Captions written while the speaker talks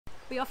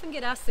We often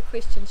get asked the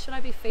question, should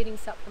I be feeding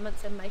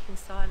supplements and making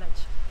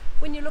silage?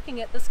 When you're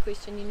looking at this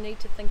question, you need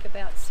to think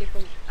about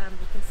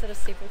consider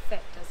several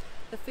factors.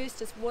 The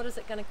first is, what is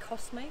it going to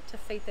cost me to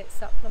feed that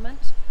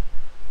supplement?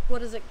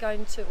 What is it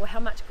going to, or how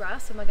much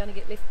grass am I going to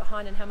get left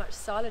behind, and how much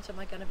silage am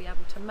I going to be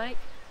able to make?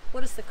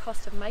 What is the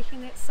cost of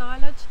making that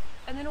silage?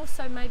 And then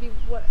also maybe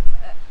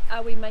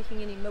are we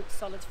making any milk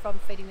solids from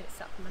feeding that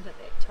supplement at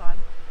that time?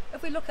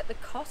 If we look at the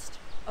cost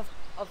of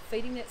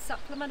feeding that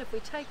supplement, if we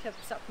take a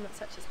supplement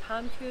such as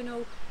palm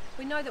kernel,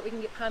 we know that we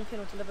can get palm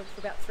kernel delivered for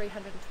about $320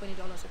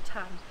 a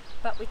tonne,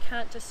 but we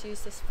can't just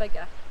use this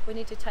figure. We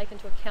need to take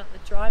into account the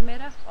dry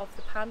matter of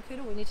the palm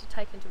kernel, we need to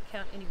take into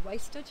account any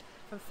wastage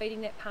from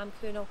feeding that palm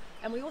kernel,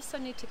 and we also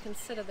need to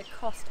consider the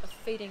cost of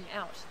feeding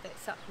out that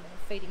supplement,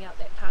 or feeding out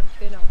that palm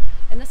kernel.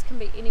 And this can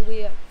be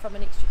anywhere from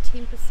an extra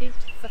 10% to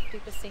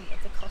 50%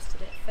 of the cost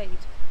of that feed.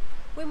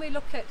 When we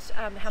look at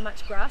how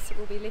much grass that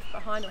will be left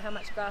behind, or how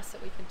much grass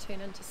that we can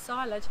turn into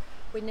silage,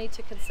 we need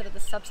to consider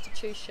the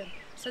substitution.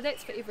 So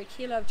that's for every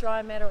kilo of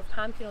dry matter of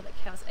palm kernel that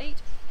cows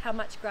eat, how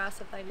much grass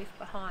have they left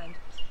behind.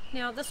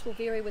 Now this will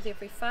vary with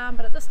every farm,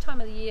 but at this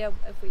time of the year,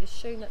 if we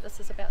assume that this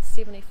is about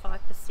 75%.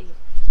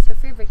 So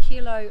for every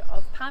kilo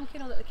of palm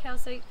kernel that the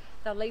cows eat,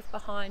 they'll leave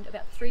behind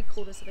about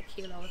 3/4 of a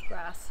kilo of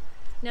grass.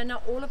 Now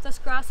not all of this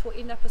grass will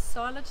end up as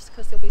silage,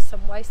 because there'll be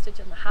some wastage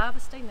in the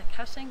harvesting, the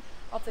cutting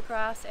of the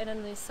grass, and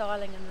in the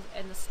siling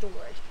and the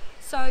storage.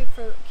 So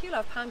for a kilo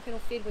of palm kernel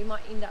fed, we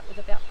might end up with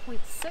about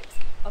 0.6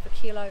 of a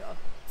kilo of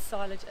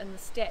silage in the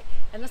stack,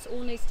 and this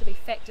all needs to be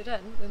factored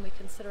in when we're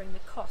considering the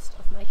cost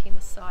of making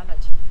the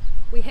silage.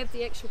 We have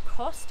the actual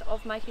cost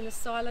of making the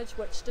silage,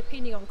 which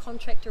depending on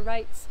contractor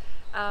rates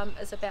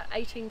is about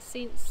 18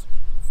 cents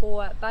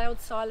for baled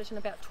silage and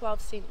about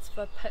 12 cents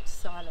for pit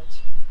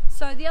silage.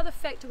 So the other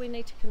factor we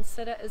need to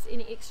consider is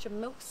any extra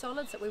milk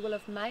solids that we will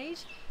have made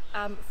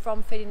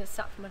from feeding the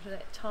supplement at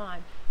that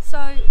time.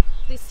 So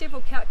there's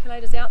several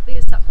calculators out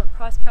there, supplement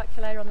price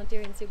calculator on the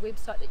DairyNZ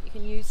website that you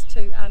can use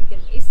to get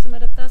an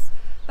estimate of this,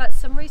 but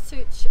some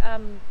research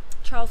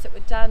trials that were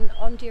done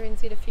on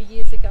DairyNZ a few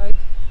years ago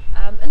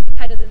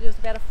indicated that there was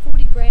about a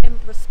 40-gram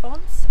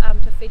response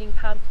to feeding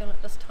palm kernel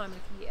at this time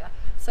of year.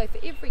 So for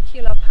every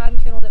kilo of palm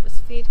kernel that was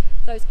fed,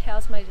 those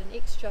cows made an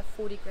extra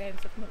 40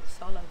 grams of milk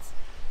solids.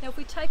 Now if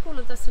we take all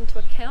of this into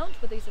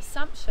account with these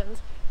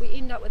assumptions, we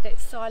end up with that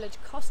silage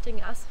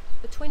costing us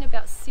between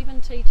about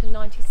 70 to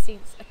 90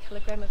 cents a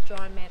kilogram of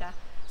dry matter.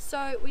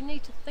 So we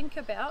need to think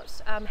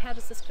about how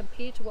does this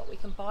compare to what we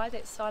can buy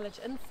that silage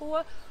in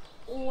for,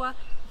 or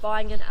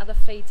buying in other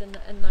feeds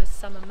in those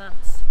summer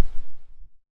months.